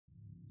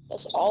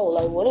That's all.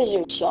 Like, what is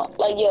your jump?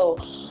 Like, yo,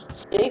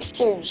 fix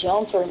your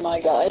jumper, my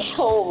guy.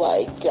 Oh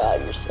my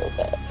god, you're so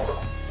bad.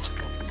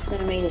 I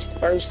made his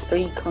first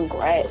 3.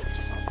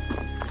 Congrats.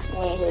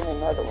 You ain't hitting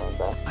another one,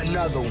 bro.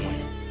 Another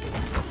one.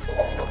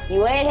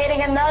 You ain't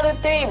hitting another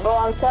 3, bro.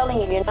 I'm telling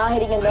you, you're not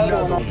hitting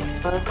another one.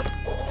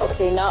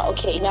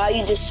 Okay, now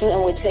you just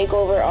shooting with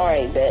takeover. All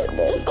right, bet.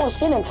 Let's go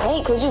sit in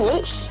paint, cause you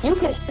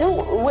can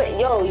shoot with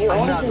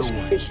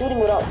you're shooting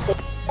without take.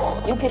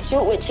 You can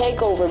shoot with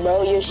takeover,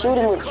 bro. You're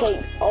shooting with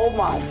take. Oh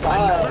my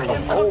god.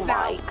 Oh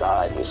my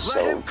god, you're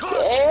so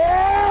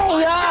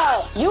good.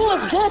 Yeah, you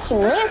was just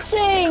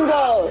missing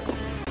though.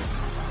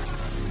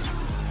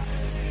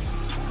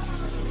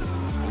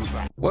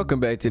 Welcome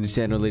back to the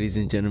channel, ladies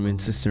and gentlemen,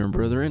 sister and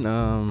brethren.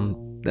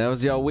 That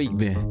was y'all week,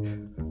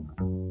 man.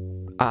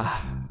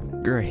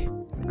 Great.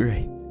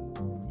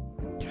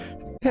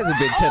 It hasn't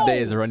been 10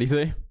 days or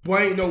anything. Boy,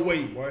 ain't no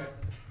way, boy.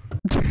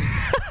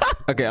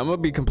 Okay, I'm gonna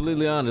be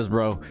completely honest,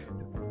 bro.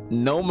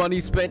 No money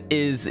spent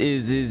is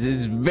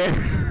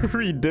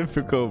very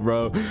difficult,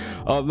 bro.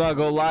 I'm not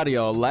gonna lie to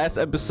y'all. Last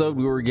episode,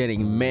 we were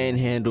getting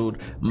manhandled,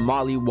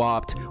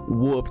 mollywopped,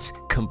 whooped,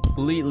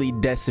 completely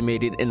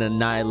decimated and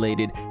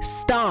annihilated,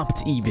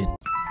 stomped even.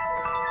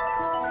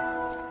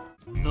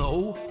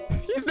 No.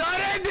 He's not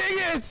ending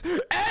it!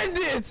 End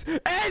it!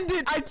 End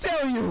it! I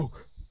tell you!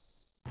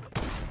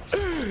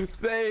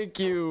 Thank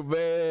you,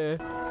 man.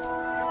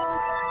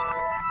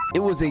 It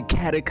was a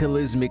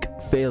cataclysmic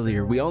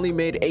failure. We only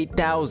made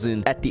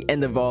 8,000 at the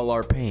end of all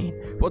our pain.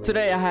 Well,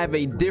 today I have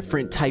a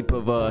different type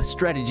of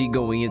strategy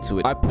going into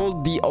it. I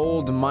pulled the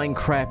old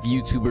Minecraft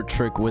YouTuber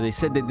trick where they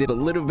said they did a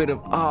little bit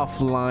of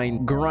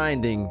offline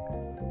grinding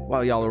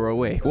while y'all were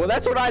away. Well,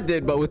 that's what I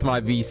did, but with my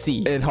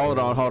VC. And hold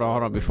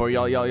on before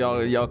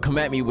y'all come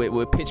at me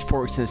with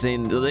pitchforks and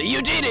saying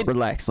you cheated.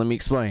 Relax, let me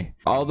explain.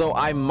 Although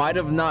I might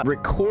have not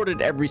recorded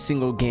every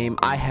single game,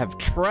 I have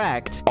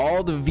tracked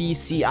all the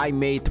VC I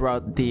made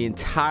throughout the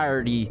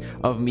entirety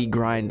of me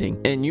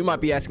grinding. And you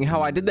might be asking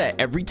how I did that.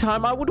 Every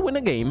time I would win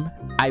a game,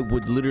 I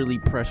would literally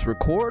press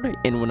record,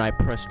 and when I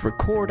pressed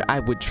record, I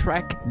would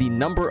track the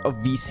number of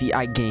VC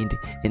I gained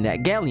in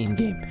that galleon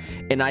game.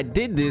 And I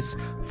did this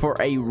for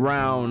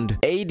around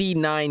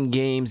 89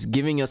 games,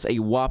 giving us a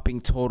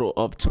whopping total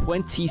of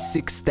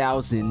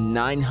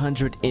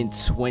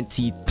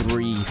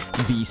 26,923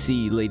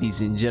 VC,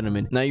 ladies and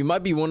gentlemen. Now, you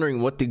might be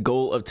wondering what the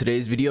goal of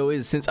today's video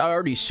is. Since I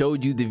already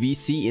showed you the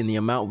VC and the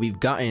amount we've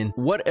gotten,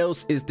 what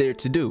else is there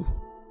to do?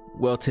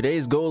 Well,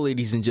 today's goal,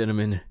 ladies and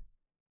gentlemen,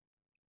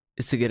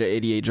 is to get an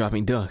 88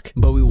 dropping dunk.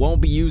 But we won't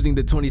be using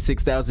the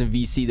 26,000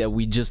 VC that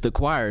we just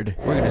acquired.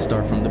 We're gonna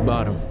start from the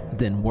bottom,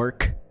 then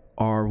work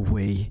our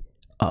way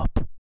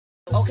up.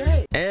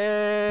 Okay. And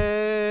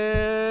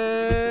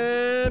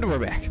we're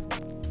back.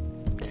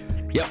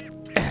 Yep.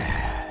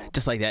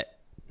 Just like that.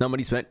 No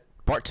money spent.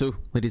 Part 2,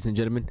 ladies and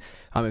gentlemen.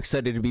 I'm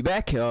excited to be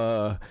back.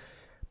 But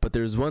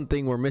there's one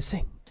thing we're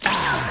missing.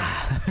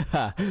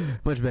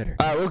 Much better.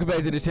 All right, welcome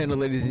back to the channel,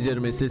 ladies and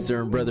gentlemen, sister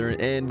and brethren,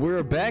 and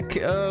we're back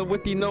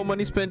with the no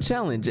money spent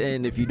challenge.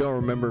 And if you don't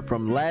remember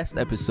from last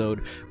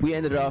episode, we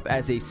ended off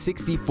as a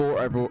 64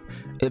 overall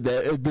with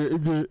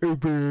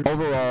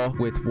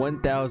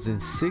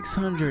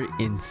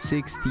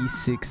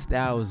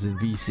 1,666,000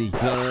 VC.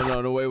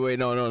 No, wait,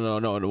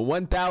 no,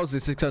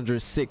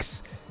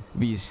 1,606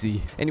 VC.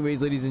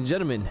 Anyways, ladies and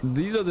gentlemen,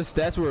 these are the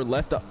stats we were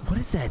left up. What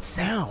is that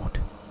sound?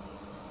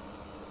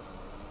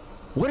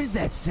 What is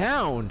that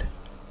sound?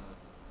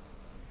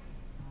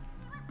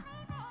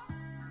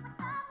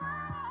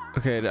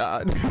 Okay,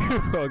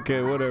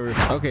 okay, whatever.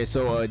 Okay,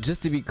 so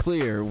just to be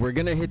clear, we're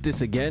gonna hit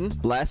this again.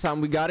 Last time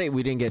we got it,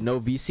 we didn't get no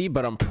VC,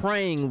 but I'm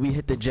praying we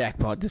hit the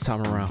jackpot this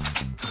time around.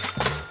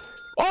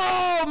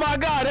 Oh my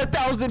god,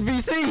 1,000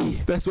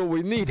 VC! That's what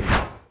we needed.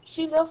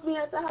 She left me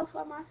at the house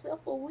by myself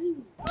a week.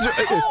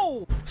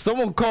 Oh!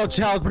 Someone called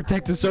Child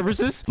Protective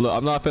Services. Look,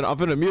 I'm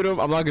finna mute him.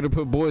 I'm not gonna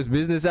put boy's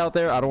business out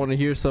there. I don't want to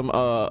hear some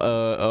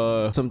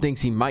things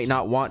he might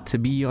not want to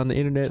be on the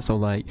internet. So,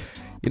 like,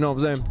 you know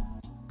what I'm saying?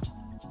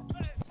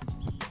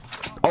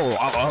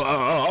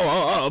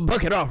 Oh,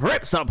 book it off,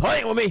 Rip. Stop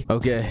playing with me.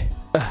 Okay.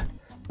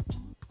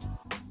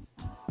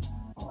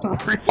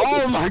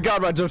 Oh my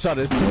god, my jump shot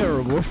is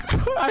terrible.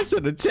 I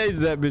should have changed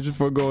that bitch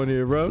before going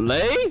here, bro.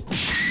 Lay?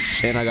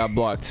 And I got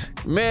blocked.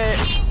 Man.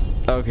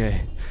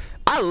 Okay.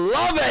 I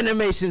love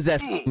animations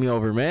that f me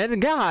over, man.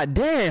 God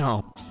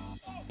damn.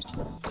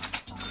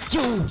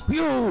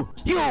 You,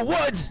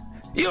 Woods.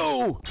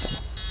 You.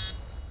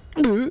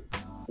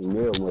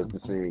 Mill must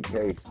have seen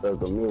K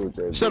stuck a mill with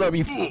that. Shut up,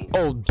 you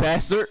old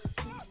bastard.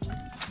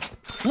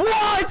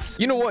 What?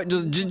 You know what?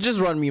 Just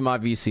run me my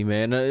VC,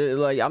 man.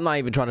 Like, I'm not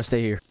even trying to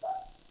stay here.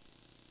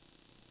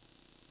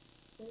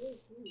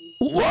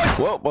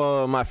 What?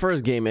 Well, my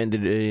first game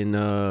ended in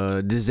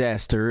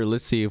disaster.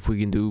 Let's see if we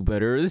can do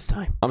better this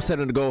time. I'm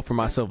setting a goal for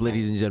myself,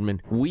 ladies and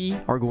gentlemen. We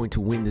are going to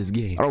win this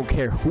game. I don't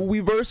care who we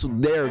verse,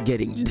 they're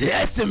getting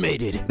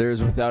decimated.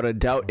 There's without a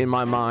doubt in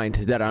my mind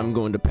that I'm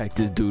going to pack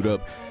this dude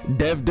up.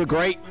 Dev the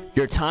Great,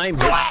 your time.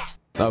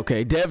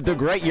 Okay, Dev the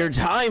Great, your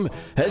time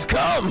has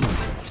come.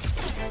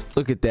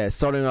 Look at that,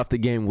 starting off the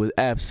game with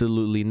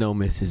absolutely no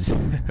misses.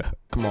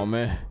 Come on,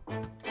 man.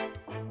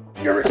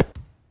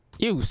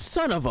 You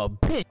son of a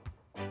bitch.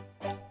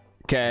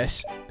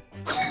 Cash.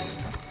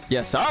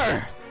 Yes,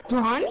 sir. Bro,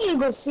 I need to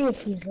go see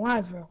if he's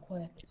live real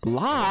quick.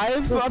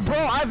 Live? Bro,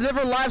 I've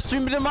never live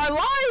streamed in my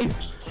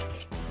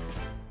life.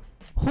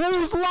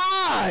 Who's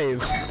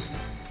live?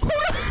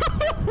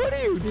 What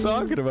are you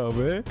talking about,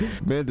 man?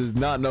 Man does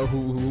not know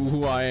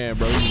who I am,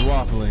 bro. He's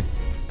waffling.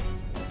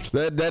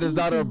 That is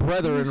not our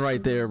brethren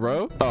right there,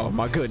 bro. Oh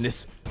my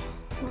goodness.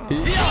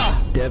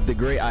 Yeah! Dev the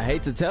Great, I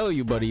hate to tell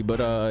you, buddy, but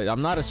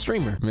I'm not a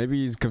streamer.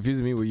 Maybe he's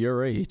confusing me with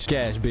your age.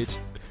 Cash, bitch.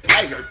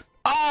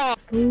 Oh!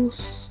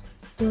 Goose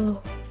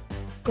the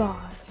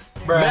God.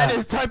 Man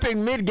is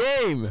typing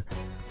mid-game.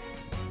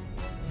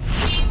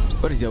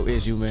 What is your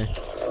issue, man?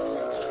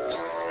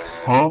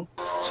 Huh?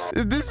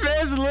 This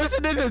man's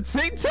listening to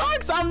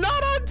TikToks? I'm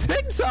not on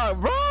TikTok,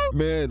 bro.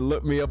 Man,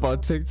 look me up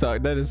on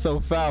TikTok. That is so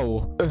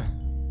foul.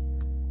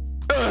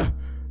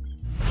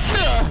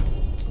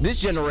 This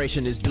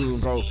generation is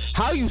doomed, bro.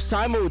 How are you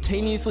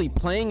simultaneously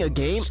playing a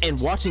game and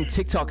watching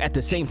TikTok at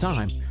the same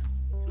time?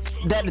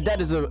 That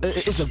is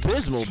it's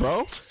abysmal,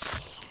 bro.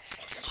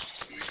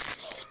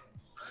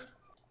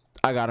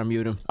 I gotta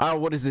mute him.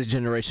 What does this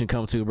generation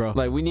come to, bro?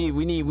 Like we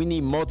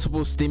need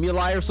multiple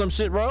stimuli or some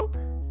shit, bro.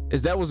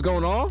 Is that what's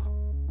going on?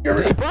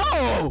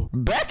 Bro,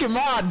 back in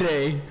my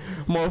day,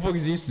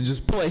 motherfuckers used to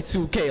just play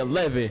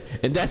 2K11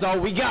 and that's all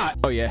we got.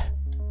 Oh yeah.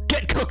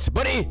 Get cooked,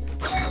 buddy.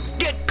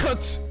 Get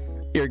cooked.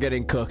 You're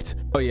getting cooked.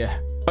 Oh yeah.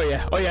 Oh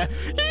yeah. Oh yeah.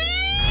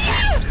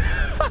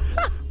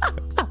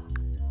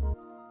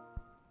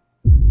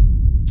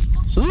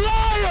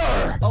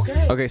 Liar!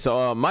 Okay,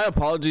 so my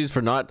apologies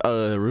for not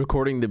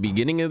recording the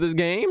beginning of this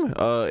game.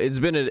 It's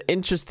been an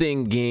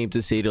interesting game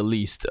to say the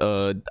least.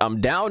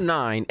 I'm down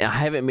 9 and I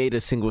haven't made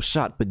a single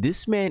shot, but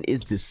this man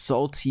is the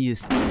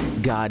saltiest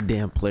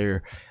goddamn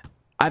player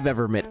I've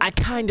ever met. I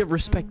kind of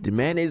respect it.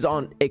 Man is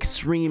on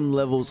extreme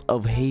levels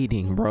of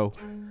hating, bro.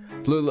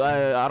 Look,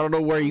 I don't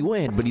know where he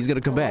went, but he's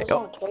gonna come back.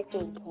 Oh.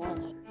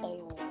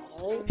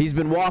 He's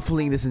been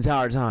waffling this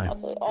entire time.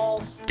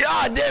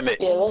 God damn it!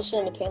 Yeah, let's sit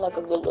in the paint like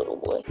a good little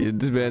boy. Yeah,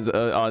 this man's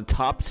a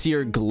top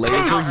tier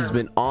glazer. He's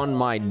been on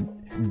my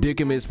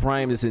dick in his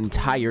prime this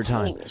entire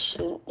time. Can't even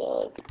shoot,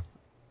 dog.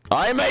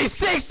 I'm a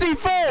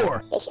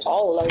 64. That's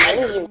all. Like, what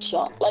is your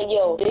jump? Like,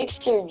 yo, fix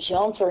your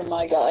jumper,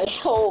 my guy.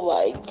 Oh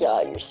my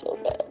god, you're so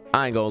bad.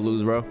 I ain't gonna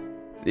lose, bro.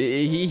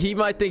 He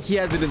might think he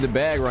has it in the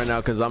bag right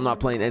now because I'm not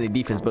playing any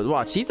defense, but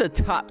watch, he's a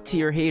top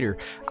tier hater.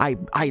 I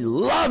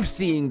love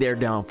seeing their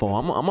downfall.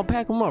 I'm gonna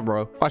pack him up,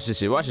 bro. Watch this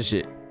shit. Watch this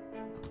shit.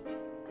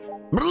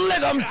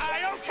 Bliggums.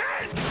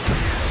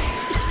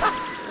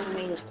 He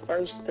made his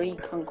first 3.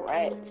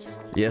 Congrats.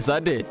 Yes, I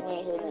did. You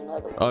ain't hitting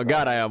another one. Oh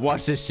god, I have.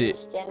 Watch this shit.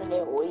 Just standing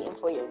there waiting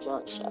for your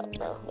jump shot,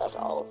 bro. That's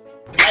all.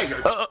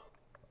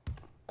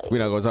 We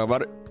not gonna talk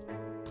about it.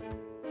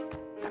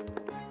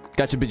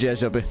 Got your bitch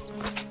ass jumping.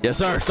 Yes,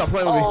 sir. Stop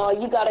playing with me. Oh,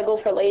 you gotta go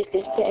for lace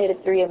because you can't hit a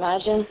 3.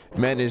 Imagine.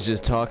 Man is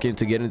just talking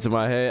to get into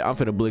my head. I'm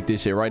finna blick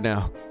this shit right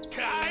now.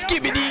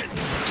 Skibbity.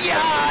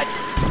 God.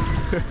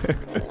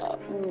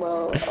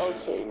 Bro,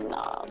 okay,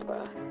 nah,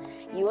 bro.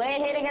 You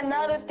ain't hitting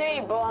another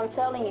 3, bro. I'm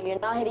telling you, you're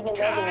not hitting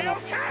another one.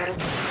 Okay,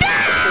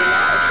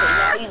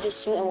 now you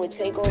just shooting with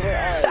takeover.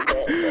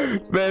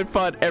 Alright, man,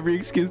 find every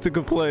excuse to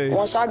complain.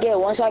 Once I get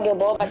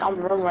ball back, I'm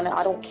running.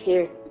 I don't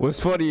care. What's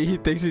funny, he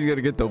thinks he's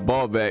gonna get the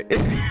ball back.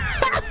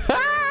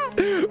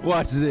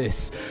 Watch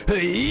this.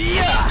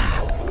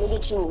 Yeah. Look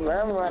at you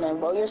running,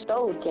 bro. You're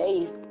so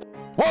gay.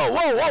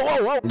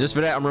 Whoa. Just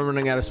for that, I'm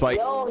running out of spike.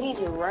 Yo, he's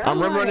running. I'm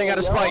running out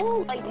of spike.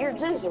 Like, you're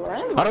just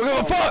running. I don't give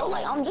a fuck. Bro,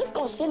 like, I'm just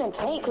gonna sit and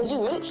paint because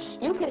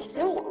you can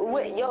shoot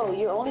with, yo,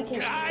 you only can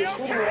shoot without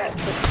tape. You can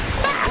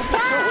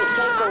shoot with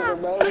takeover,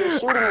 bro. You're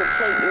shooting with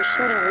tape. You're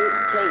shooting with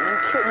tape. You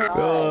couldn't.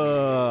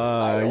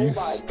 Like, you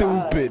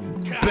stupid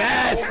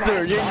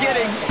bastard. You're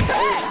getting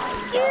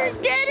packed. You're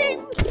getting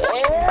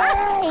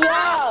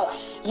yeah.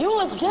 You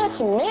was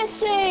just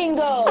missing,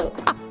 though.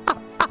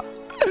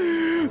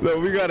 No,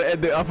 we gotta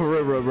end the upper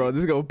river, bro.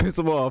 This is gonna piss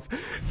him off.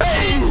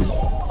 Hey!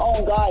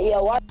 Oh god, yeah,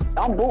 why?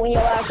 I'm booting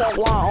your ass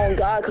offline, on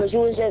god, cause you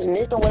was just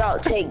missing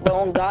without take, bro.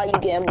 On god, you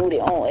getting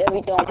booted on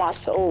everything on my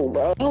soul,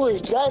 bro. You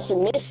was just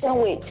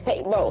missing with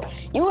take, bro.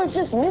 You was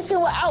just missing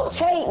without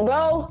take,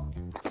 bro.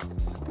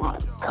 My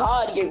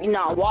god, you're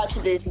not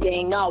watching this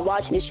game, not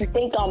watching this. You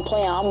think I'm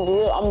playing? I'm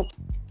real.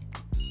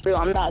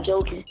 I'm not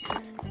joking.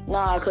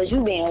 Nah, cause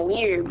you being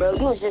weird, bro.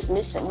 You was just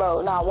missing,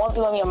 bro. Nah,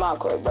 1v1 your mouth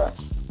court, bro.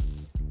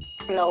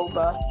 No,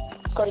 bro.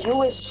 Cause you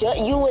was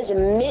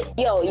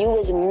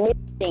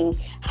missing.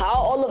 How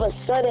all of a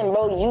sudden,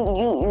 bro?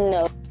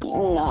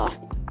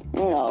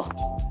 No.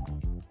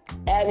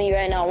 Add me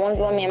right now.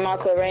 1v1 me in my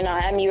court right now.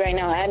 Add me right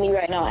now. Add me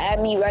right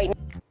now.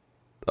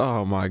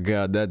 Oh my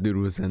god, that dude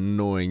was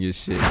annoying as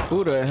shit.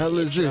 Who the hell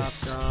is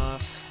this?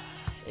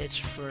 It's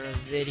for a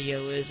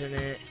video, isn't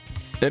it?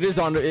 It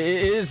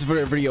is for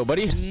a video,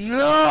 buddy.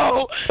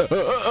 No!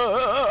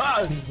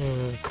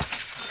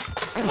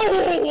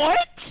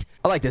 What?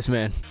 I like this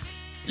man.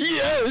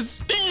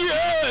 Yes!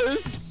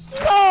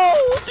 No!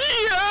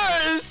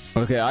 Yes!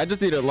 Okay, I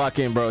just need to lock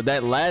in, bro.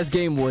 That last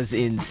game was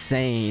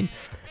insane.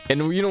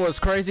 And you know what's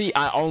crazy?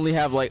 I only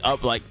have like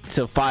up like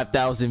to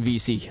 5,000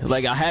 VC.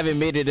 Like I haven't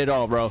made it at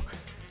all, bro.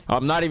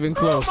 I'm not even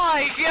close. Oh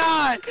my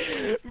god!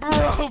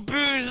 Bro,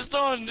 Boost,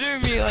 don't do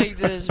me like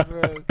this,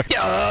 bro.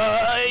 No.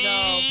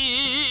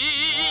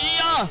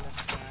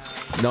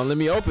 Don't let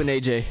me open,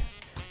 AJ.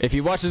 If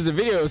he watches the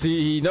videos,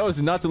 he knows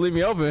not to leave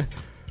me open.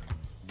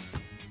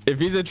 If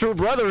he's a true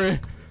brother.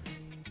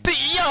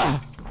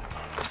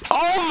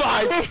 Oh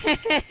my!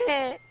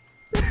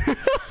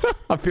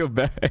 I feel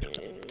bad.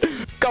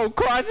 Go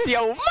cry to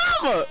your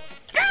mama!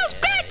 Go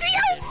cry to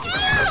your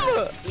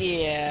mama!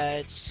 Yeah,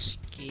 it's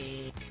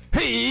scary.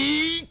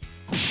 Hey!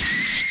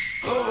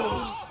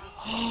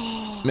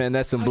 Man,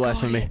 that's some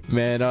blasphemy.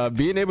 Man,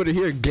 being able to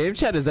hear game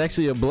chat is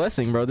actually a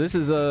blessing, bro. This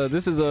is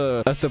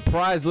a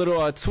surprise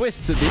little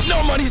twist to the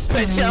no money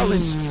spent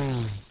challenge.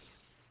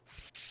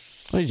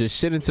 Oh, you just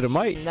shit into the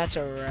mic. That's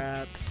a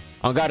wrap.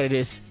 Oh God, it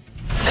is.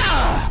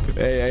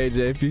 Hey AJ,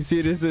 if you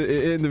see this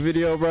in the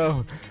video,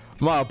 bro,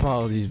 my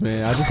apologies,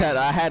 man.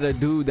 I had a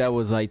dude that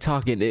was like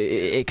talking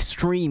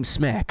extreme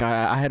smack.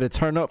 I had to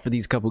turn up for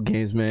these couple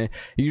games, man.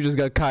 You just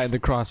got caught in the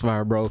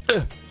crossfire, bro.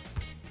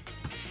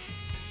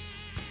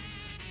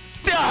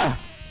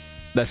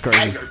 That's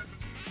crazy.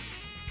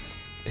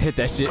 Hit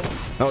that shit.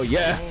 Oh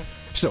yeah.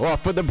 Show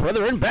off for the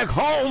brethren back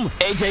home.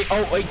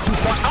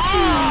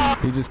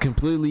 AJ0825. He just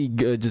completely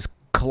just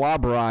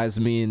clobberized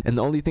me, and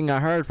the only thing I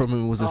heard from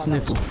him was a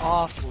sniffle. That was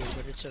awful,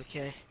 but it's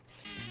okay.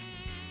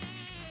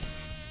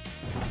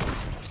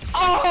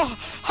 Oh,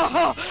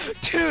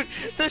 dude,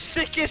 the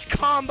sickest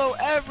combo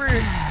ever.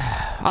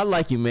 I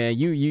like you, man.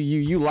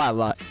 You lie a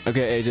lot.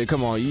 Okay, AJ,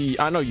 come on.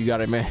 I know you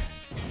got it, man.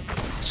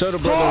 Show the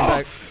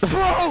brother back.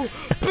 Bro,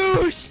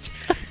 Boost.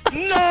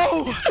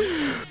 No.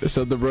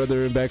 Show the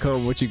brother back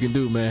home what you can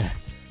do, man.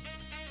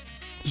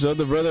 Show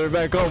the brother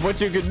back home what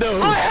you can do.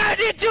 I had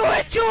to do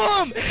it to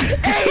him.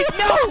 Ain't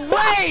no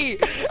way.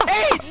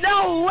 Ain't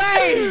no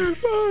way.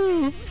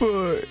 Oh,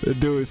 fuck.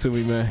 Do it to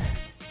me, man.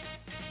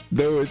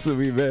 Do it to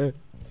me, man.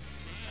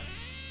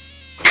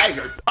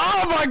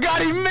 Oh my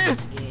God, he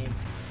missed.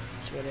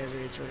 It's whatever.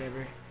 It's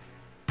whatever.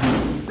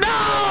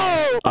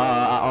 No!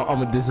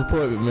 I'm a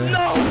disappointment, man.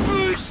 No,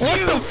 Boost.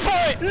 What the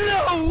fuck?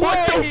 No way.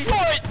 What the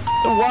fuck?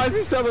 Why is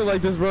he sounding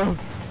like this, bro?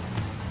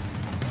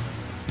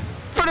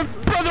 For the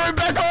brethren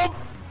back home.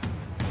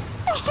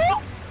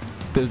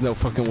 There's no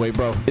fucking way,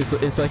 bro.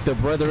 It's like the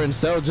brethren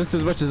sell just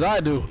as much as I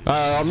do.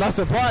 I'm not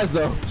surprised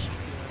though.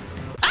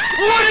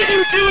 What are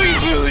you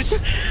doing, Boost?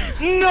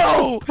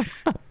 No.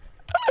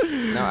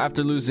 Now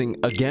after losing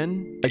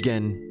again,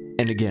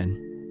 and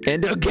again.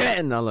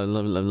 Now,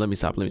 let me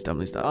stop.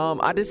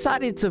 I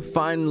decided to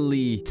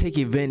finally take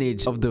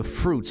advantage of the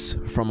fruits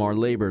from our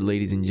labor,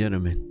 ladies and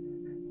gentlemen.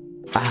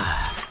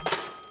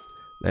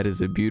 That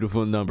is a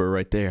beautiful number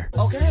right there.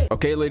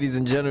 Okay, ladies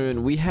and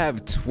gentlemen, we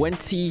have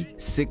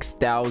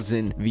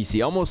 26,000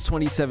 VC, almost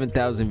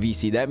 27,000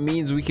 VC. That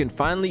means we can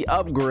finally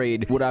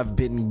upgrade what I've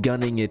been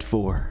gunning it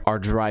for, our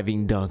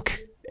driving dunk.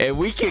 And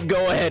we can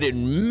go ahead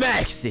and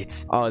max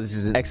it. Oh, this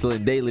is an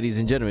excellent day, ladies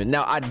and gentlemen.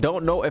 Now, I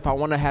don't know if I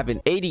want to have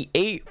an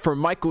 88 for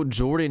Michael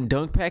Jordan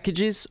dunk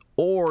packages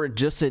or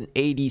just an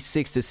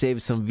 86 to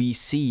save some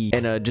VC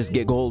and just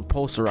get gold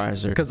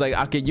posterizer. Because like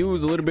I could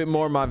use a little bit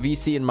more of my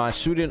VC in my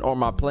shooting or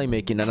my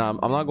playmaking. And I'm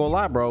not gonna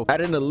lie, bro.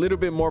 Adding a little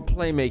bit more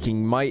playmaking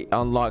might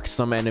unlock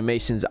some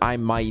animations I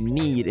might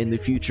need in the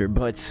future.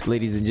 But,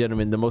 ladies and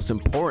gentlemen, the most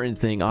important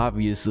thing,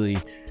 obviously,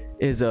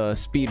 is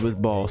speed with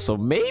ball. So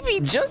maybe,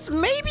 just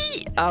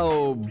maybe,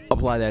 I'll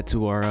apply that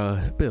to our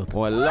build.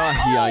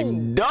 Wallahi,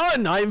 I'm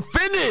done. I'm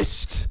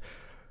finished.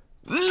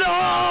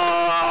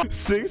 No!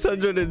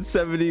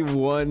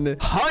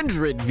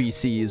 67100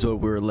 VC is what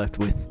we're left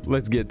with.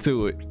 Let's get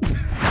to it.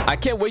 I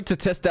can't wait to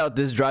test out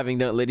this driving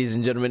dunk, ladies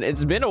and gentlemen.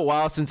 It's been a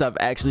while since I've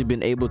actually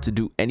been able to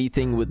do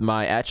anything with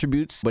my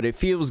attributes, but it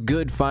feels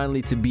good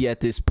finally to be at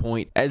this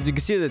point. As you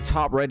can see at the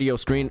top right of your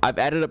screen, I've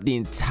added up the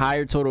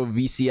entire total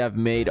VC I've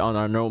made on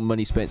our No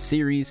Money Spent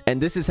series,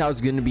 and this is how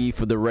it's going to be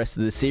for the rest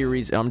of the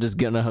series. I'm just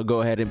gonna go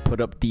ahead and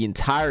put up the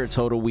entire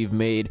total we've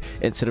made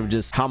instead of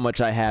just how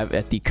much I have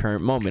at the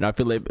current moment. I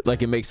feel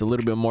like it makes a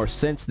little bit more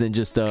sense than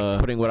just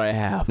putting what I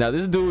have. Now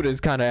this dude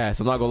is kind of ass,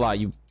 I'm not gonna lie.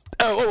 You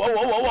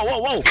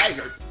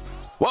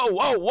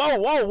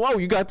whoa,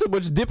 you got too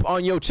much dip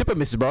on your chipper,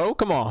 bro.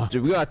 Come on, we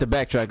gonna have to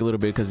backtrack a little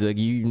bit because like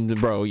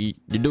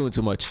you're doing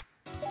too much.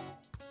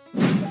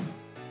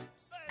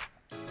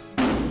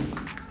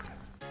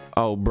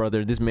 Oh,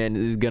 brother, this man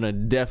is gonna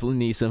definitely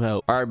need some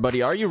help. All right,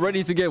 buddy, are you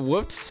ready to get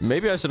whooped?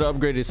 Maybe I should have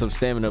upgraded some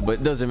stamina, but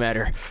it doesn't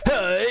matter.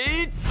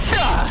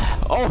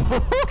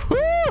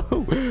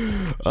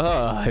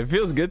 It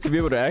feels good to be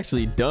able to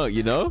actually dunk,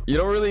 you know? You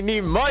don't really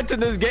need much in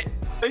this game.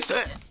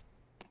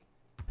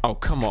 Oh,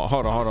 come on.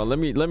 Hold on. Let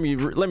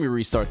me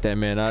restart that,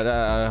 man.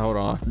 Hold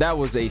on. That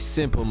was a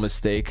simple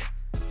mistake.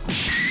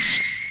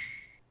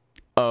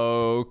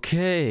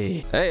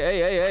 Okay.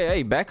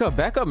 Hey. Back up,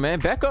 man.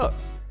 Back up,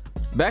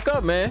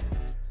 man.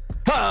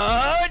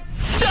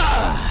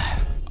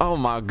 Oh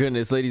my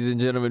goodness, ladies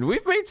and gentlemen,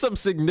 we've made some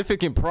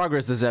significant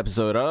progress this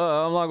episode.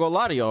 I'm not gonna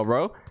lie to y'all,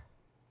 bro.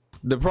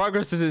 The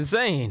progress is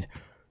insane.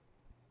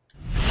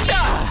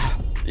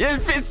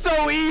 It's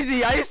so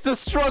easy. I used to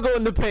struggle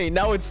in the paint.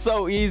 Now it's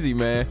so easy,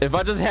 man. If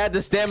I just had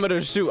the stamina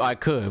to shoot, I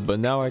could, but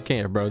now I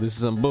can't, bro. This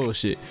is some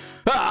bullshit.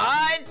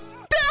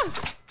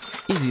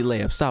 Easy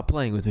layup. Stop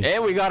playing with me.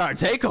 And we got our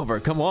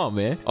takeover. Come on,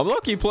 man. I'm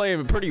low-key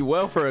playing pretty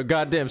well for a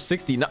goddamn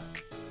 69.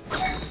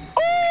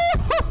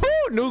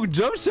 Oh, new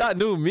jump shot,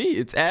 new me.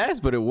 It's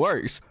ass, but it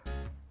works.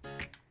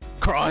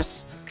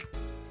 Cross.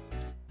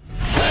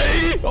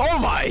 Hey, oh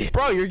my.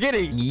 Bro, you're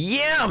getting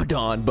yammed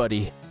on,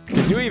 buddy.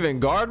 Can you even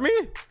guard me?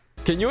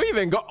 Can you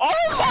even go? Oh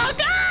my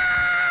god!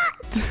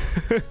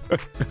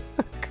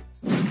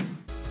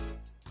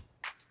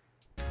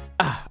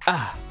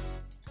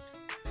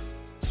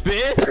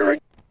 Spin. We're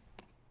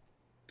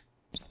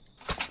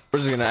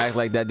just gonna act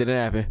like that didn't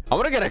happen. I'm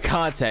gonna get a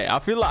contact. I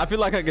feel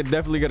like I could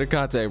definitely get a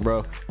contact,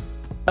 bro.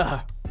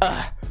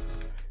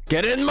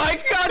 Get in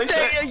my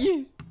contact.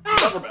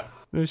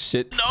 Oh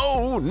shit!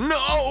 No!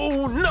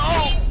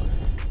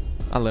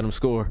 I let him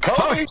score.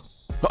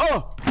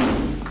 Oh!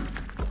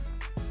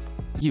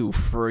 You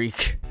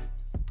freak.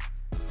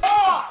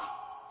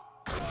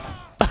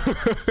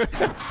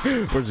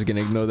 We're just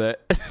gonna ignore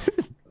that.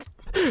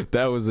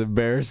 That was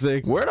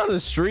embarrassing. Word on the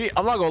street,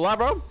 I'm not gonna lie,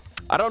 bro.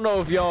 I don't know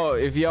if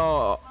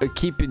y'all are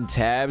keeping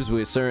tabs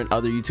with certain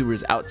other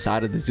YouTubers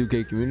outside of the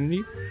 2K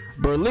community,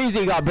 but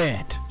Leezy got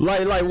banned.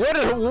 Like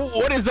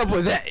what is up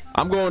with that?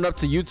 I'm going up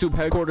to YouTube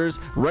headquarters,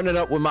 running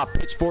up with my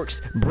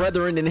pitchforks,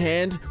 brethren in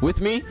hand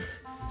with me,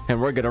 and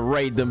we're gonna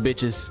raid them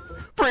bitches.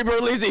 Free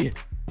Leezy.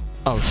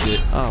 Oh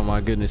shit. Oh my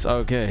goodness.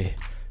 Okay,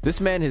 this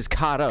man is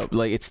caught up.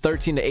 Like it's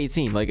 13 to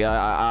 18. Like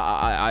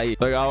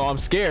I'm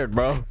scared,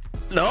 bro.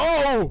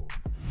 No.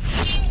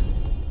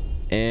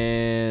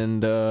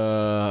 And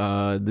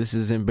this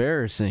is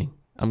embarrassing.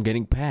 I'm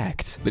getting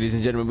packed. Ladies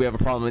and gentlemen, we have a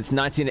problem. It's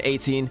 19 to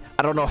 18.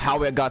 I don't know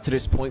how it got to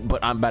this point,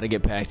 but I'm about to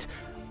get packed.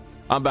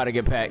 I'm about to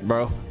get packed,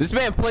 bro. This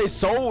man plays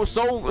so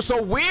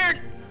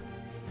weird.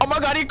 Oh my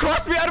god, he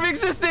crossed me out of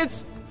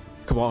existence.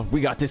 Come on,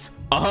 we got this.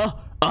 No,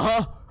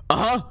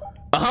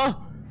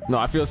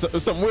 I feel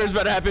something weird's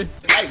about to happen.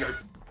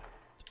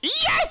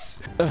 Yes!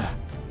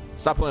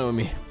 Stop playing with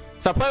me.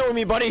 Stop playing with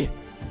me, buddy.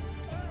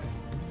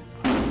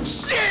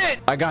 Shit!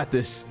 I got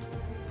this.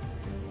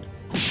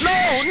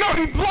 No,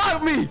 he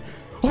blocked me.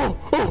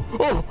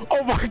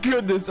 Oh my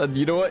goodness.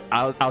 You know what?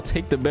 I'll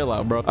take the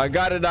bailout, bro. I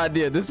got an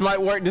idea. This might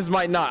work. This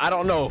might not. I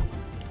don't know.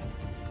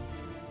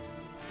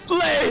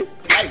 Lay.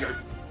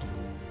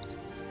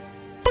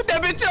 Put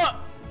that bitch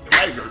up.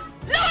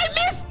 No, I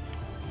missed.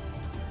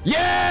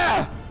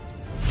 Yeah.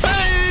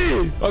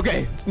 Hey!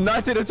 Okay,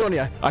 19 to 20.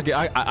 I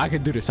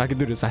can do this. I can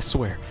do this. I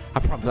swear. I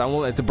promise. I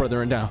won't let the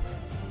brethren down.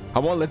 I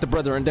won't let the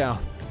brethren down.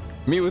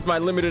 Me with my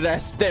limited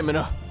ass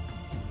stamina.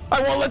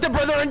 I won't let the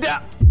brethren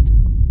down.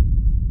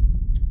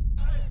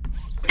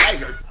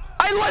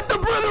 I let the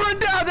brethren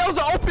down. That was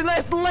an open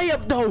ass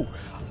layup, though.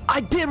 I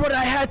did what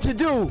I had to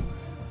do.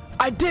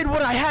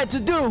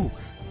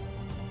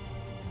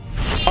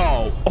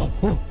 Oh!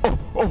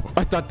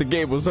 I thought the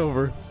game was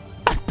over.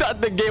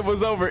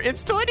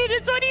 It's 20 to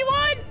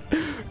 21.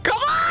 Come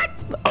on.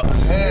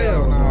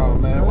 Hell no,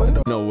 man.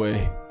 No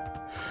way.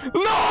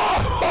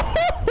 No!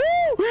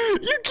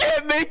 You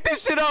can't make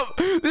this shit up.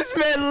 This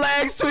man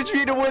lag switched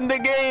me to win the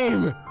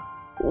game.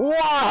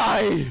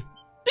 Why?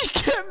 You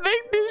can't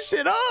make this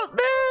shit up,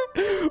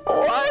 man.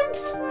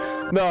 What?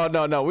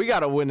 No. We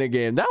gotta win the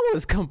game. That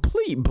was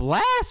complete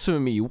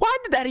blasphemy. Why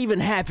did that even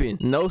happen?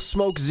 No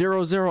smoke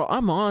 0-0.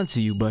 I'm on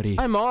to you, buddy.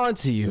 I'm on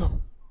to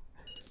you.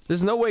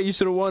 There's no way you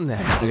should have won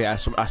that. Okay, I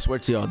swear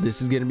to y'all,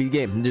 this is gonna be the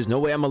game. There's no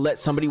way I'm gonna let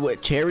somebody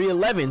with cherry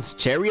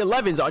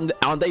 11s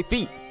on their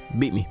feet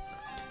beat me.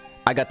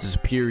 I got the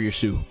superior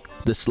shoe,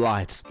 the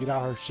slides. Get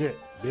out her shit,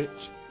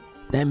 bitch.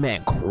 That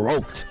man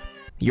croaked.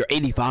 You're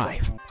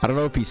 85. I don't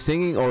know if he's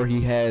singing or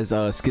he has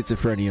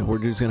schizophrenia. We're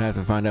just gonna have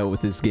to find out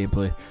with this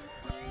gameplay.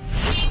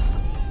 So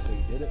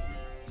you did it?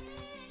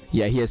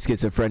 Yeah, he has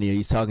schizophrenia.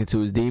 He's talking to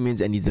his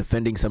demons and he's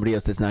defending somebody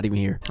else that's not even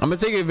here. I'm gonna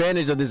take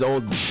advantage of this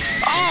old.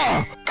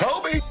 Oh!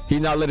 Kobe!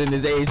 He's not letting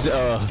his age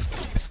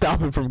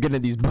stop him from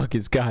getting these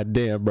buckets. God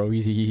damn, bro.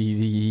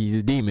 He's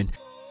a demon.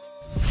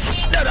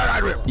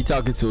 He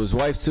talking to his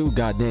wife too.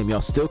 God damn, y'all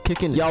still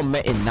kicking. Y'all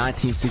met in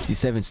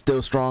 1967,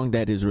 still strong.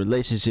 That is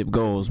relationship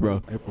goals,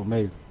 bro. April,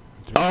 May.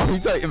 Oh, he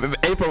talking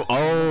April.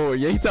 Oh,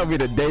 yeah, he told me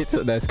the date.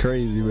 That's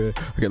crazy, man.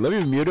 Okay, let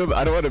me mute him.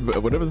 I don't want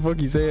to. Whatever the fuck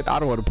he said, I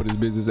don't want to put his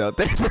business out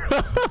there, bro.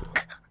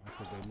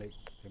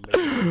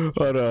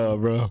 Hold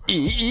on, bro.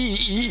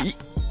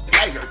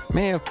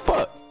 Man,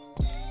 fuck.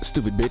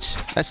 Stupid bitch.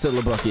 That's still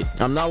a bucket.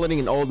 I'm not letting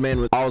an old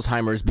man with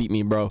Alzheimer's beat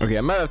me, bro. Okay,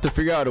 I might have to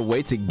figure out a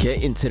way to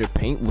get into the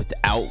paint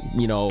without,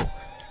 you know,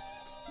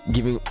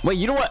 giving. Wait,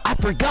 you know what? I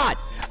forgot.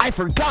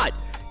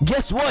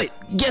 Guess what?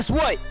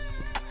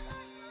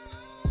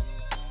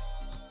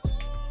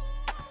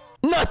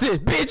 No! Nothing,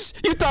 bitch.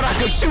 You thought I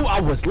could shoot? I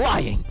was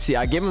lying. See,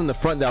 I gave him the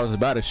front that I was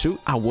about to shoot.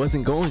 I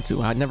wasn't going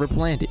to. I never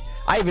planned it.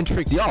 I even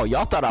tricked y'all.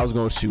 Y'all thought I was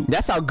gonna shoot.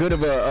 That's how good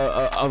of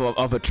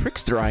a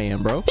trickster I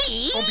am, bro.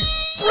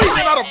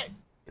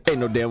 Ain't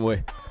no damn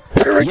way.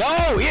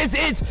 Yo,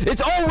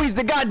 it's always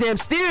the goddamn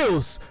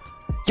steals.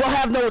 Y'all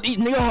have no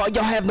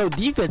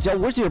defense. Yo,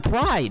 where's your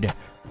pride?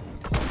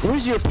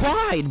 Where's your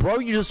pride, bro?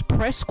 You just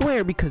press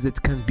square because it's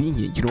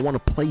convenient. You don't want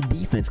to play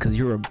defense because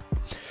you're a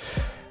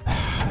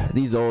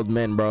these old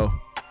men, bro.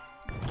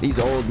 These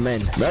old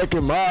men. Back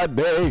in my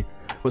day.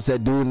 What's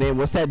that dude name?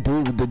 What's that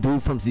dude? The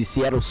dude from the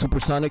Seattle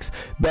Supersonics?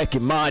 Back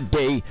in my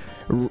day,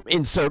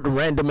 insert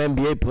random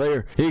NBA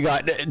player. He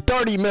got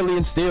 30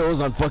 million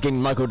steals on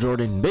fucking Michael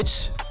Jordan.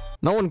 Bitch,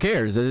 no one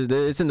cares.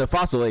 It's in the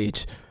fossil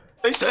age.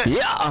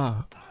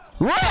 Yeah.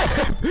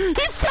 Ref! He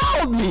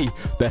fouled me.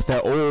 That's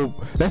that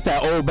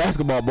old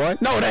basketball boy.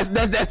 No, that's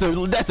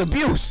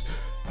abuse.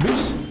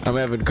 Bitch, I'm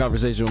having a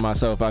conversation with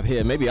myself up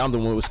here. Maybe I'm the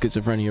one with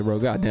schizophrenia, bro.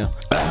 Goddamn.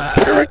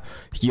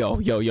 Yo.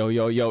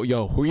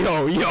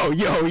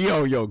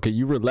 Can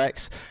you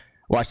relax?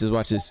 Watch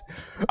this.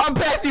 I'm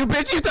past you,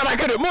 bitch. You thought I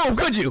couldn't move,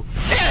 could you?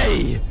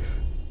 Hey!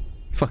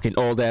 Fucking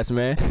old ass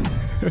man.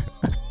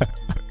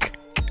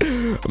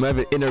 I'm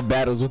having inner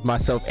battles with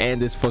myself and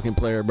this fucking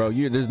player, bro.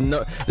 There's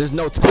no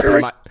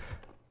talking my.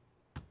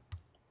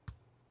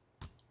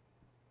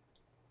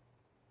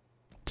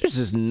 There's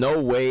just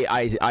no way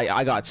I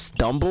got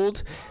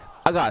stumbled.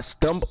 Gonna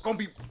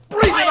be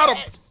breathing out of.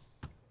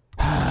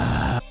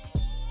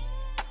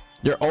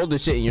 You're old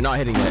as shit and you're not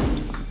hitting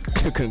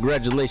that.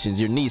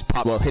 Congratulations, your knees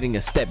pop while hitting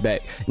a step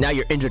back. Now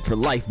you're injured for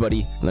life,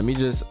 buddy. Let me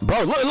just,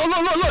 bro. Look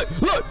how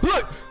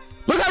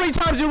many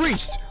times you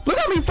reached. Look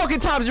how many fucking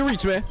times you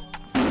reached, man.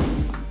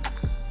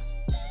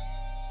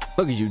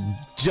 Look at you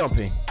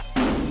jumping.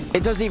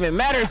 It doesn't even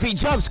matter if he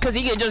jumps because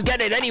he can just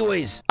get it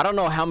anyways. I don't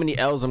know how many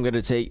L's I'm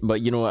gonna take,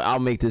 but you know what? I'll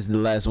make this the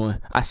last one.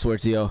 I swear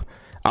to y'all,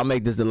 I'll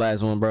make this the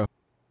last one, bro.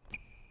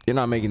 You're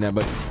not making that,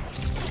 but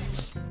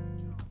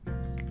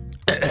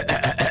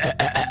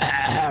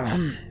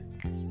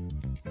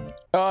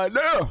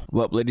no.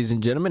 Well, ladies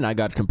and gentlemen, I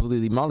got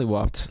completely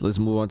mollywopped. Let's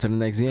move on to the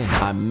next game.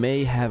 I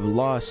may have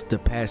lost the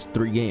past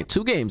 3 games,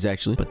 2 games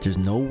actually, but there's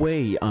no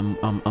way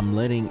I'm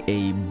letting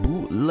a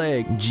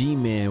bootleg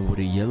G-man with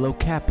a yellow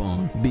cap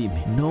on beat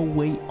me. No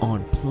way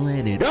on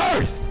planet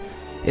Earth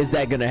is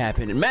that gonna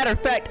happen. Matter of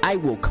fact, I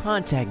will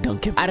contact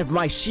Duncan out of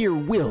my sheer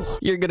will.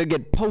 You're gonna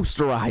get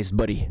posterized,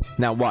 buddy.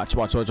 Now watch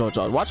what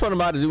I'm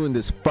about to do in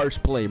this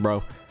first play,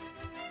 bro.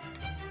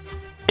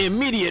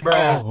 Immediate, bro.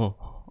 Oh.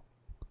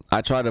 I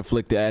tried to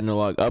flick the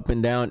analog up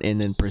and down and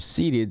then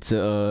proceeded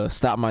to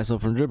stop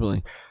myself from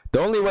dribbling.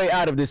 The only way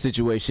out of this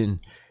situation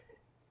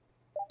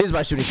is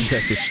by shooting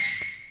contested.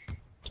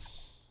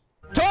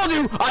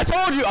 I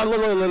told you.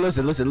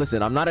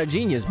 Listen. I'm not a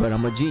genius, but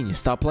I'm a genius.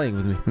 Stop playing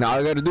with me. Now all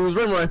I gotta do is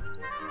run.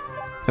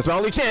 That's my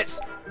only chance.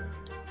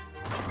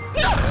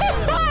 No,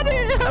 I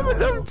didn't have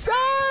enough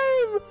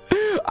time.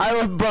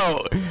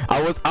 I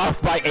was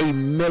off by a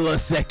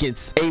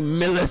millisecond.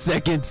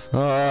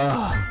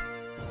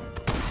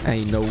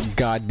 Ain't no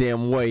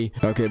goddamn way.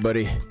 Okay,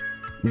 buddy.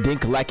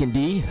 Dink Lackin'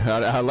 D.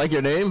 I like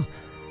your name.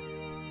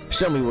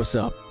 Show me what's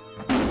up.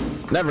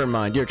 Never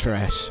mind, you're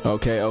trash.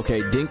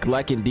 Okay. Dink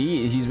Lackin'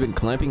 D. He's been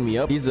clamping me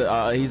up. He's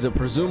a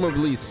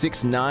presumably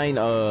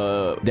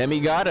 6'9"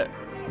 demigod.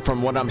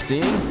 From what I'm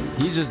seeing,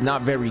 he's just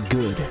not very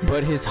good.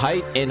 But his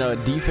height and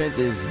defense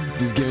is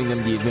just giving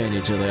them the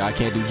advantage. Like, I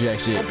can't do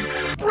jack shit.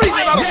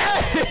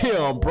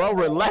 Damn, bro,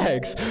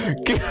 relax.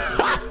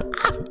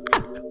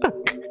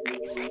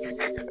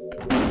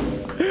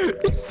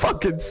 You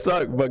fucking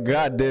suck, but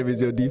goddamn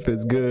is your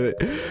defense good.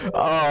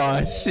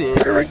 Oh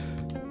shit.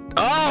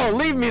 Oh,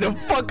 leave me the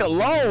fuck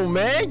alone,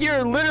 man.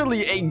 You're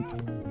literally a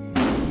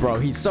bro.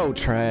 He's so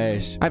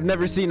trash. I've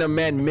never seen a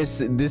man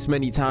miss this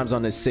many times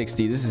on a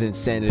 60. This is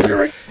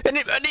insanity.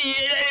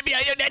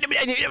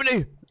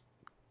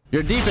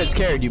 Your defense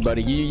carried you,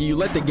 buddy. You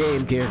let the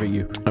game carry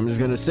you. I'm just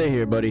gonna say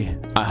here, buddy,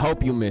 I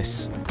hope you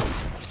miss.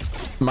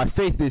 My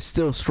faith is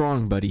still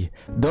strong, buddy.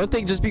 Don't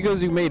think just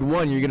because you made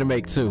 1, you're gonna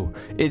make 2.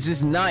 It's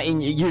just not in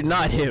you. You're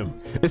not him.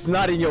 It's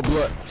not in your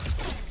blood.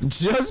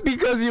 Just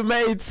because you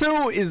made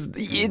 2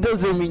 it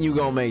doesn't mean you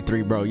gonna make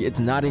 3, bro.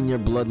 It's not in your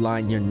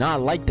bloodline. You're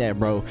not like that,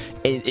 bro.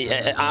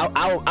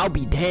 I'll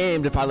be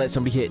damned if I let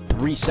somebody hit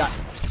 3 shots.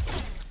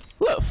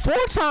 Look, 4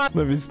 times.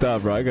 Let me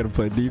stop, bro. I gotta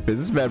play defense.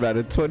 This man about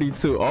a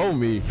 22 on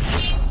me.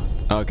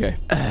 Okay.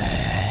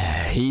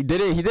 He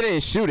didn't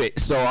shoot it,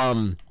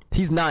 so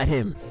he's not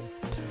him.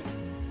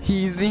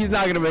 He's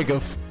not gonna make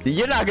a.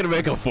 You're not gonna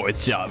make a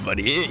 4th shot,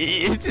 buddy.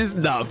 It's just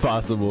not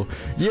possible.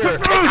 See,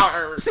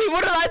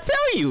 what did I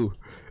tell you?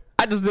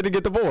 I just didn't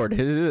get the board.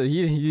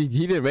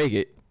 He didn't make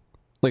it.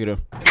 Look at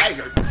him.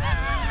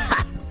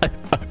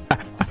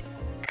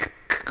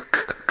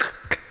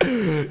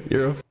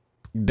 You're a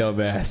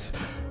dumbass.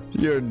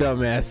 You're a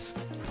dumbass.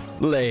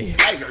 Lay.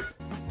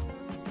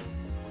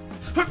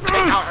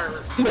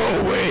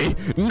 No way.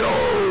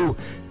 No.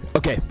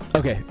 Okay.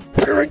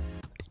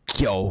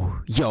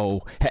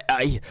 Yo,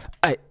 I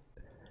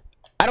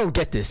don't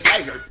get this.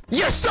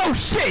 You're so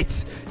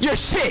shit. You're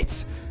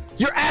shit.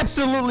 You're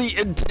absolutely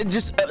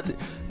just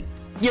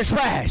you're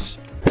trash.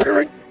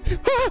 What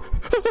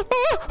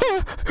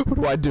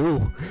do I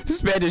do?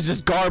 This man is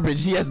just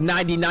garbage. He has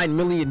 99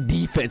 million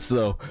defense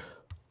though.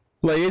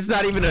 Like, it's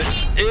not even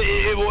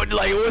it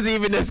wasn't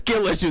even a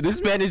skill issue.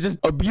 This man is just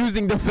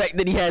abusing the fact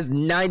that he has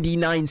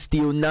 99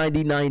 steal,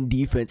 99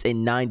 defense,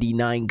 and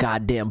 99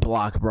 goddamn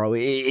block, bro.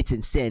 It's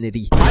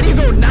insanity. How do you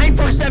go 9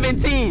 for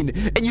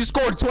 17 and you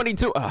scored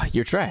 22?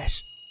 You're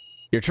trash.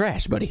 You're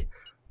trash, buddy.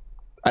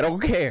 I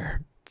don't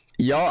care.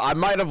 Y'all, I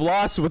might have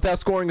lost without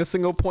scoring a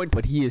single point,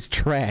 but he is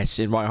trash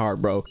in my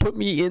heart, bro. Put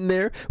me in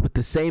there with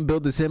the same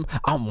build as him.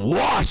 I'm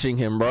washing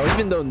him, bro.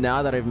 Even though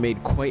now that I've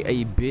made quite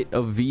a bit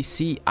of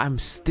VC, I'm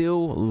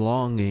still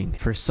longing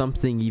for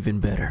something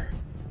even better.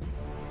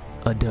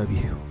 A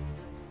W.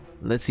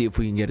 Let's see if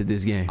we can get it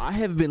this game. I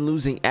have been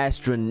losing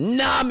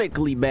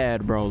astronomically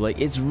bad, bro. Like,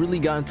 it's really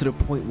gotten to the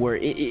point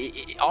where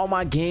all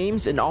my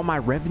games and all my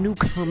revenue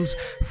comes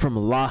from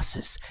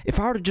losses. If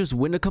I were to just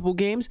win a couple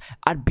games,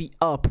 I'd be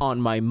up on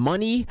my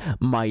money,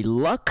 my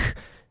luck,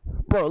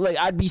 bro. Like,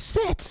 I'd be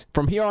set.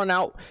 From here on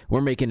out,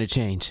 we're making a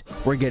change.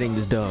 We're getting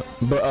this dub.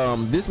 But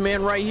this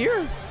man right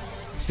here,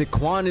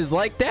 Saquon, is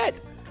like that.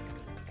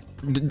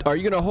 Are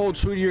you gonna hold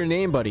true to your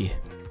name, buddy?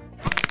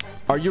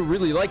 Are you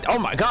really like? Oh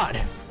my God.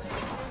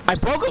 I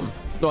broke him.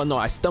 Oh no,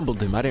 I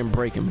stumbled him. I didn't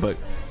break him, but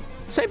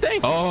same thing.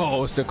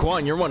 Oh,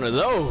 Saquon, you're one of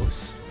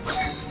those.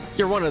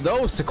 You're one of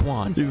those,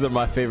 Saquon. These are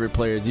my favorite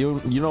players.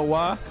 You know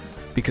why?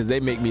 Because they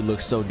make me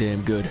look so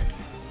damn good.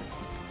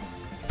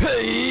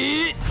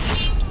 Hey,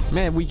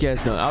 man, weak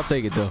ass done. I'll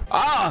take it though.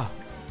 How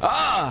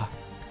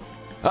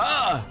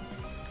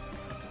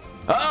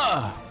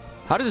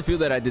does it feel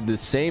that I did the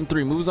same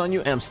 3 moves on you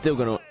and I'm still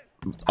gonna?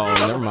 Oh,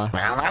 never mind.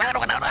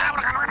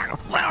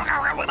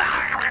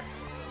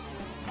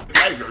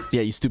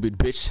 Yeah, you stupid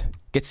bitch.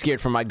 Get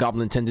scared from my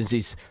goblin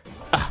tendencies.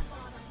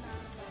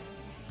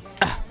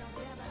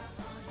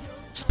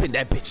 Spin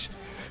that bitch.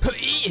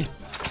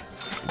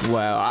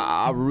 Wow,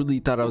 I really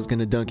thought I was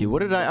gonna dunk it.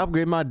 What did I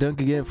upgrade my dunk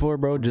again for,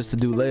 bro? Just to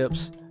do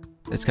layups?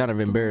 That's kind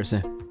of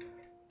embarrassing.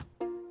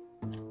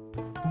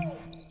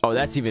 Oh,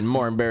 that's even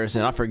more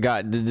embarrassing. I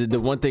forgot. The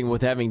one thing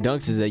with having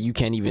dunks is that you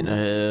can't even... I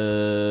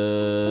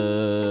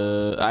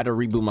had to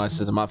reboot my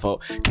system. My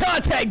fault.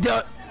 Contact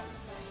dunk!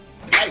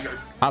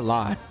 I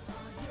lied.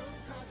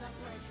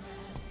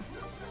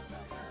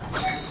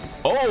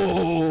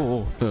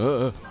 Oh!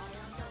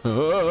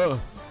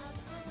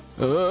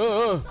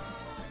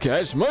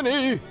 Cash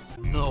money!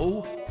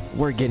 No.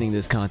 We're getting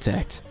this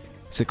contact.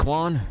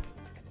 Saquon,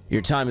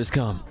 your time has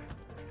come.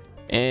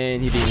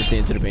 And he didn't even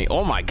stand to the paint.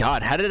 Oh my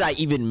God, how did I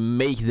even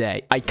make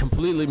that? I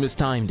completely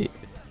mistimed it.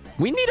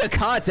 We need a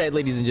contact,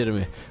 ladies and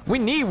gentlemen. We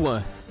need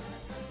one.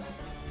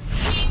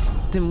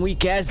 Them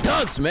weak ass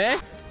dunks, man.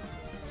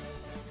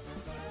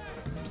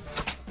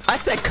 I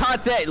said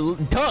contact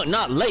dunk,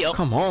 not layup.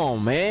 Come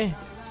on, man.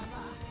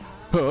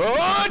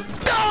 That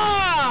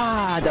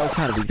was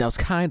kind of weak. That was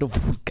kind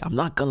of weak. I'm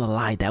not gonna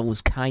lie. That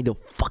was kind of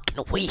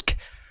fucking weak.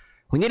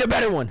 We need a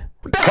better one.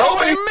 What the hell,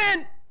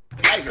 man?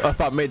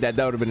 If I made that,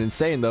 that would have been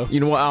insane, though. You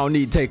know what? I don't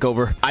need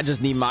takeover. I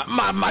just need my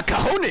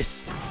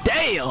cojones.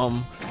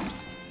 Damn.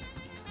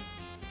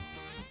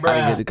 I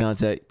didn't get the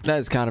contact. That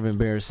is kind of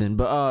embarrassing.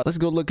 But let's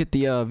go look at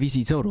the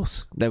VC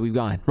totals that we've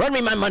gotten. Run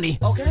me my money.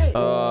 Okay.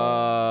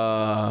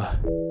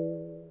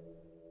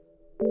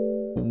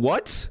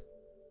 What?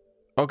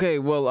 Okay,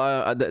 well,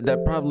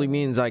 that probably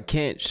means I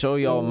can't show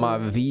y'all my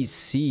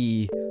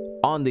VC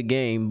on the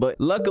game, but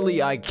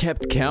luckily I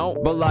kept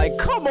count. But like,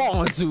 come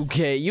on,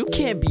 2K, you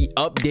can't be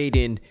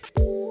updating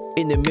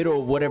in the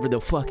middle of whatever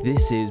the fuck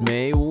this is,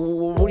 man.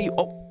 What do you?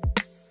 Oh,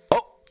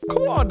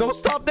 come on, don't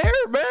stop there,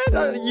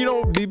 man. You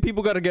know, the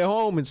people gotta get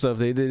home and stuff.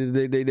 They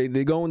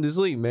going to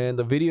sleep, man.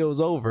 The video's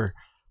over.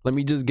 Let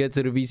me just get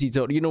to the VC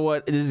total. You know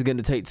what? This is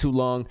gonna take too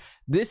long.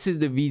 This is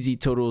the VC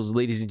totals,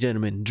 ladies and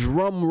gentlemen.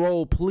 Drum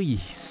roll,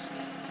 please.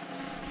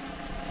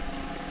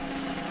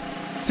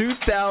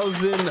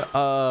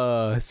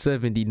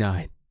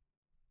 2,079.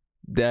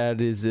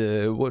 That is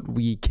what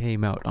we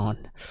came out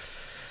on.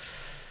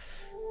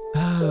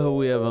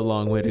 We have a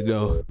long way to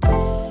go.